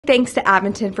thanks to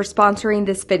Aventyn for sponsoring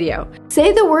this video.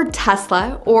 Say the word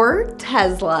Tesla or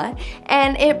Tesla,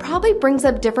 and it probably brings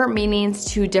up different meanings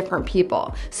to different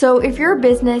people. So if you're a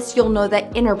business, you'll know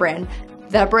that Interbrand,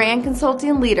 the brand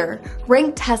consulting leader,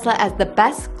 ranked Tesla as the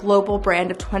best global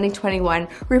brand of 2021,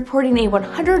 reporting a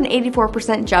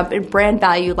 184% jump in brand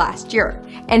value last year.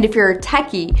 And if you're a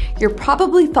techie, you're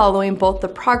probably following both the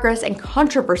progress and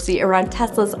controversy around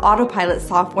Tesla's autopilot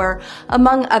software,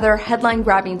 among other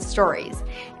headline-grabbing stories.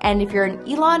 And if you're an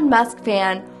Elon Musk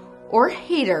fan or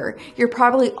hater, you're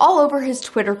probably all over his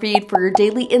Twitter feed for your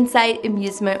daily insight,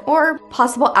 amusement, or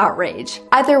possible outrage.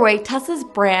 Either way, Tesla's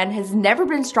brand has never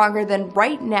been stronger than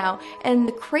right now, and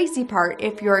the crazy part,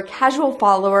 if you're a casual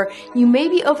follower, you may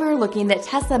be overlooking that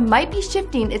Tesla might be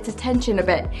shifting its attention a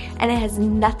bit, and it has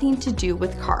nothing to do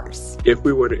with cars. If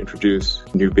we were to introduce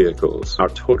new vehicles, our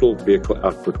total vehicle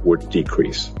output would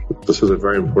decrease. This is a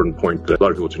very important point that a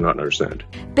lot of people do not understand.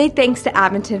 Big thanks to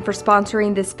Aventyn for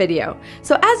sponsoring this video.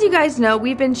 So as you guys know,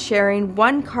 we've been sharing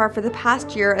one car for the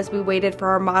past year as we waited for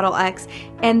our Model X,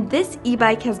 and this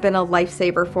e-bike has been a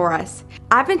lifesaver for us.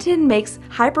 Aventyn makes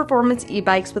high-performance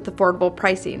e-bikes with affordable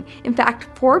pricing. In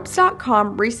fact,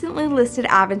 Forbes.com recently listed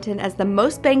Aventyn as the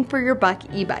most bang for your buck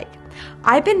e-bike.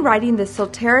 I've been riding the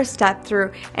Solterra step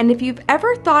through, and if you've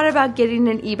ever thought about getting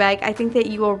an e-bike, I think that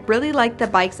you will really like the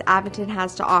bikes Aventyn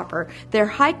has to offer. They're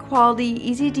high quality,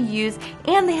 easy to use,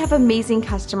 and they have amazing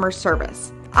customer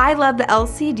service. I love the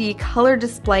LCD color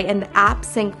display and the app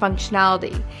sync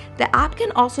functionality. The app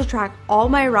can also track all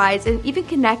my rides and even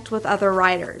connect with other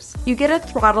riders. You get a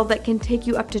throttle that can take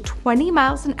you up to 20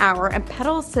 miles an hour, and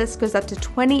pedal assist goes up to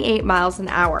 28 miles an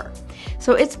hour.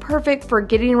 So it's perfect for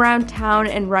getting around town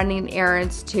and running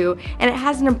errands too, and it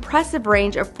has an impressive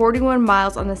range of 41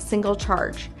 miles on a single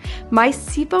charge. My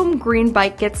seafoam green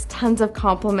bike gets tons of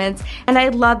compliments, and I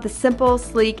love the simple,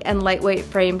 sleek, and lightweight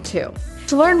frame too.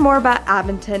 To learn more about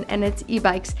Aventyn and its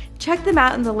e-bikes, check them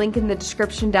out in the link in the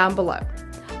description down below.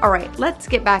 Alright, let's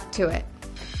get back to it.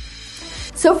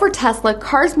 So for Tesla,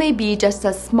 cars may be just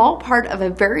a small part of a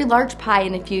very large pie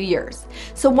in a few years.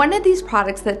 So one of these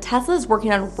products that Tesla is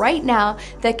working on right now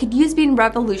that could use being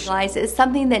revolutionized is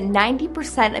something that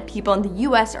 90% of people in the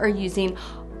US are using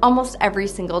almost every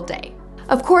single day.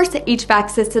 Of course, HVAC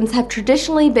systems have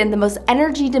traditionally been the most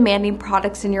energy demanding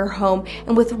products in your home,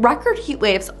 and with record heat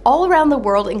waves all around the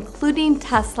world, including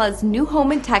Tesla's new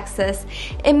home in Texas,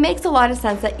 it makes a lot of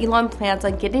sense that Elon plans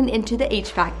on getting into the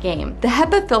HVAC game. The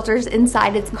HEPA filters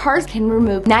inside its cars can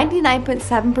remove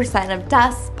 99.7% of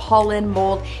dust, pollen,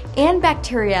 mold, and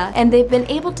bacteria, and they've been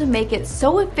able to make it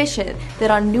so efficient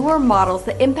that on newer models,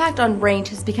 the impact on range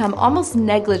has become almost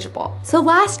negligible. So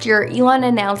last year, Elon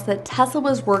announced that Tesla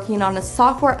was working on a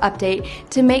software update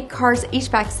to make cars'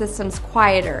 HVAC systems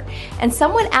quieter, and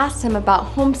someone asked him about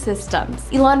home systems.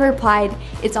 Elon replied,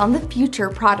 "It's on the future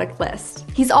product list."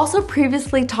 He's also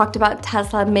previously talked about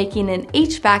Tesla making an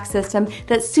HVAC system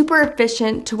that's super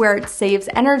efficient to where it saves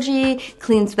energy,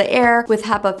 cleans the air with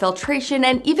HEPA filtration,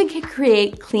 and even can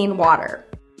create clean water.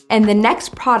 And the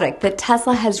next product that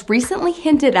Tesla has recently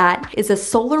hinted at is a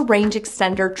solar range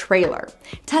extender trailer.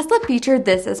 Tesla featured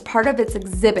this as part of its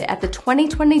exhibit at the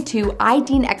 2022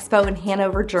 iDeen Expo in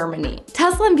Hanover, Germany.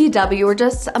 Tesla and VW were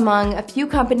just among a few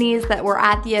companies that were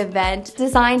at the event,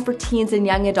 designed for teens and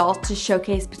young adults to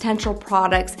showcase potential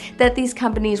products that these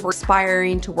companies were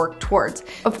aspiring to work towards.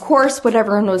 Of course, what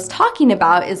everyone was talking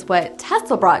about is what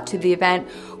Tesla brought to the event,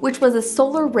 which was a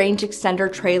solar range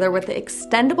extender trailer with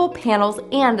extendable panels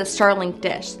and a Starlink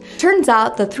dish. Turns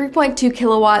out the 3.2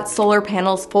 kilowatt solar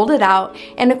panels folded out,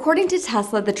 and according to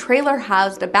Tesla, the trailer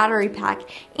housed a battery pack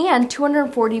and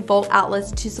 240 volt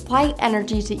outlets to supply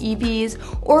energy to EVs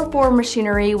or for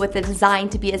machinery, with a design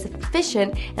to be as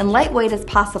efficient and lightweight as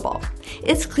possible.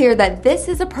 It's clear that this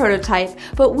is a prototype,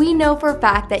 but we know for a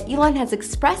fact that Elon has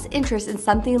expressed interest in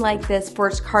something like this for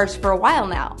its cars for a while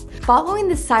now. Following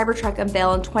the Cybertruck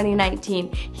unveil in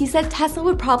 2019, he said Tesla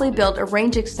would probably build a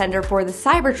range extender for the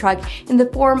Cybertruck in the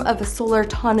form of a solar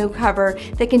tonneau cover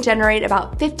that can generate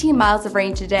about 15 miles of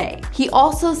range a day. He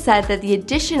also said that the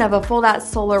addition of a fold-out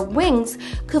solar wings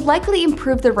could likely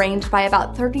improve the range by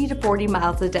about 30 to 40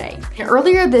 miles a day. And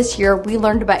earlier this year, we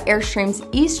learned about Airstream's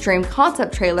eStream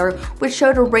concept trailer, which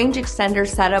showed a range extender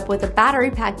setup with a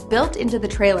battery pack built into the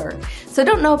trailer. So I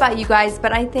don't know about you guys,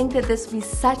 but I think that this would be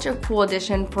such a cool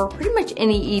addition for pretty much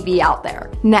any EV out there.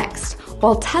 Next,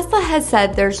 while Tesla has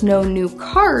said there's no new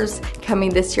cars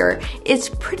coming this this year, it's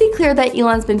pretty clear that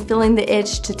Elon's been feeling the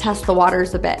itch to test the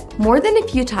waters a bit. More than a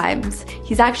few times,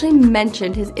 he's actually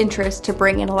mentioned his interest to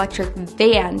bring an electric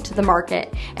van to the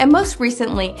market. And most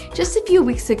recently, just a few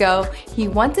weeks ago, he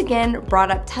once again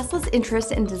brought up Tesla's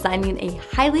interest in designing a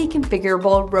highly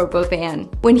configurable robo-van.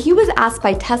 When he was asked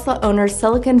by Tesla owner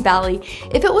Silicon Valley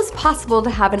if it was possible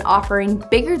to have an offering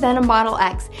bigger than a Model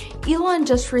X, Elon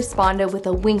just responded with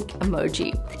a wink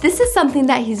emoji. This is something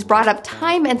that he's brought up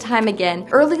time and time again.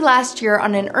 Early last year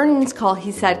on an earnings call,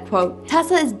 he said, quote,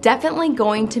 "Tesla is definitely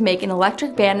going to make an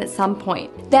electric van at some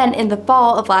point." Then in the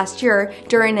fall of last year,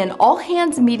 during an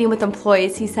all-hands meeting with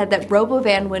employees, he said that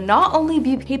RoboVan would not only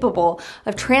be capable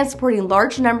of transporting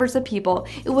large numbers of people,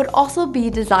 it would also be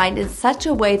designed in such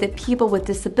a way that people with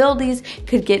disabilities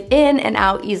could get in and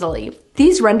out easily.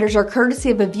 These renders are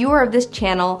courtesy of a viewer of this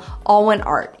channel, Alwyn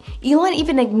Art. Elon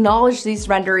even acknowledged these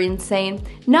renderings, saying,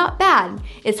 "Not bad.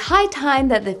 It's high time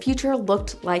that the future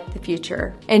looked like the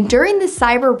future." And during the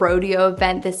Cyber Rodeo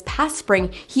event this past spring,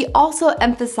 he also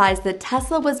emphasized that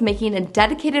Tesla was making a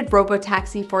dedicated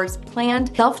Robotaxi for its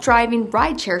planned self-driving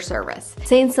rideshare service,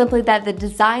 saying simply that the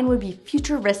design would be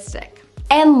futuristic.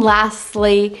 And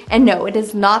lastly, and no, it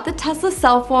is not the Tesla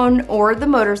cell phone or the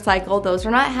motorcycle, those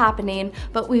are not happening,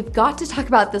 but we've got to talk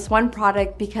about this one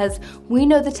product because we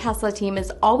know the Tesla team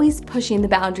is always pushing the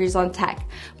boundaries on tech.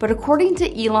 But according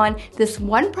to Elon, this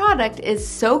one product is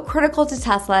so critical to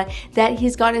Tesla that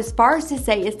he's gone as far as to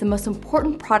say it's the most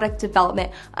important product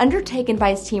development undertaken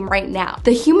by his team right now.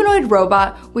 The humanoid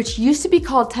robot, which used to be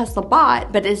called Tesla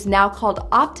Bot, but is now called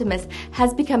Optimus,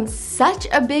 has become such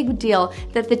a big deal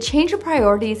that the change of priorities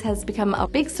has become a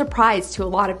big surprise to a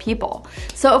lot of people.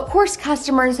 So of course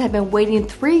customers have been waiting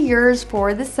 3 years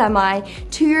for the Semi,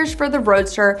 2 years for the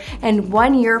Roadster, and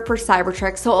 1 year for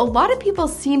Cybertruck. So a lot of people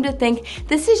seem to think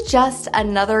this is just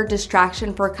another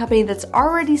distraction for a company that's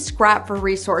already strapped for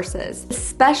resources,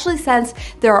 especially since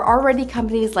there are already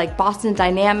companies like Boston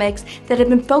Dynamics that have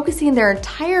been focusing their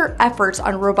entire efforts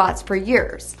on robots for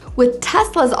years. With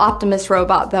Tesla's Optimus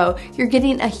robot though, you're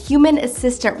getting a human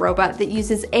assistant robot that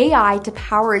uses AI to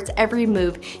power its every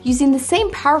move, using the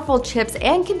same powerful chips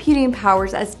and computing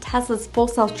powers as Tesla's full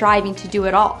self-driving to do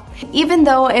it all. Even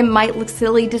though it might look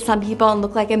silly to some people and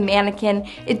look like a mannequin,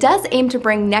 it does aim to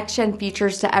bring next-gen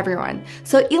features to everyone.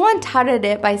 So Elon touted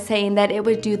it by saying that it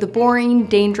would do the boring,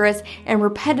 dangerous, and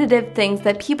repetitive things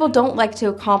that people don't like to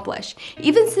accomplish,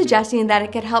 even suggesting that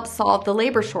it could help solve the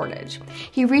labor shortage.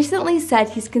 He recently said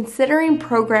he's considering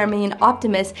programming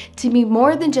Optimus to be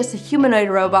more than just a humanoid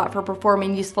robot for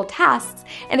performing useful tasks,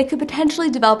 and it could potentially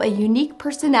develop a unique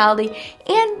personality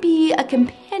and be a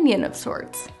companion of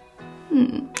sorts.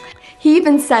 He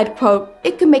even said, quote,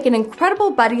 "It could make an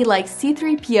incredible buddy like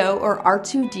C-3PO or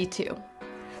R2-D2.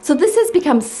 So this has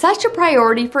become such a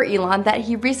priority for Elon that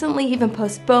he recently even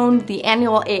postponed the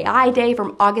annual AI Day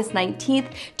from August 19th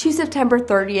to September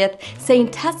 30th, saying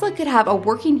Tesla could have a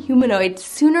working humanoid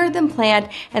sooner than planned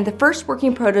and the first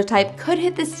working prototype could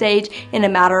hit the stage in a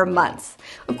matter of months.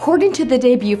 According to the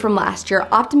debut from last year,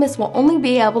 Optimus will only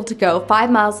be able to go 5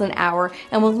 miles an hour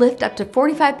and will lift up to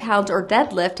 45 pounds or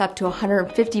deadlift up to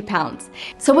 150 pounds.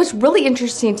 So what's really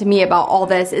interesting to me about all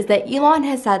this is that Elon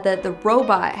has said that the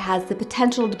robot has the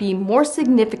potential to be more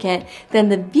significant than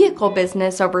the vehicle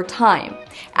business over time,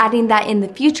 adding that in the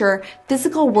future,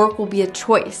 physical work will be a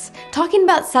choice, talking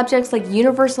about subjects like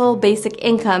universal basic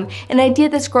income, an idea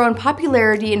that's grown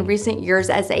popularity in recent years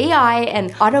as AI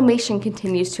and automation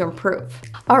continues to improve.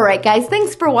 Alright guys,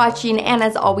 thanks for watching, and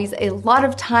as always, a lot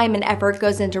of time and effort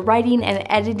goes into writing and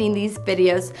editing these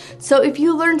videos, so if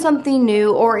you learned something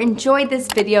new or enjoyed this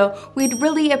video, we'd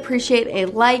really appreciate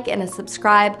a like and a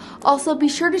subscribe. Also, be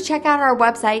sure to check out our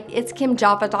website,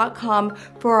 itskimjava.com,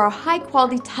 for our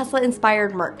high-quality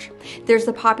Tesla-inspired merch. There's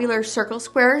the popular Circle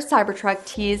Square Cybertruck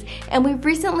tees, and we've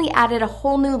recently added a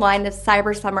whole new line of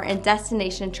Cyber Summer and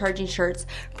Destination charging shirts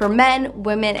for men,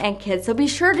 women, and kids, so be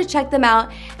sure to check them out,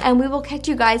 and we will catch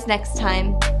you guys next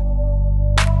time.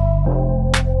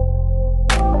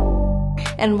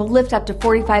 And we'll lift up to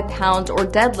 45 pounds or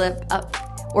deadlift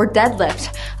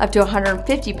up to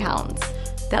 150 pounds.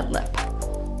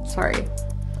 Deadlift. Sorry.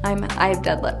 I have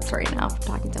deadlifts right now. I'm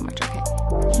talking so much. Okay.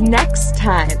 Next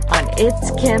time on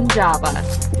It's Kim Java.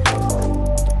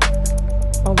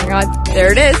 Oh my god.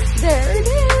 There it is. There it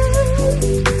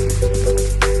is.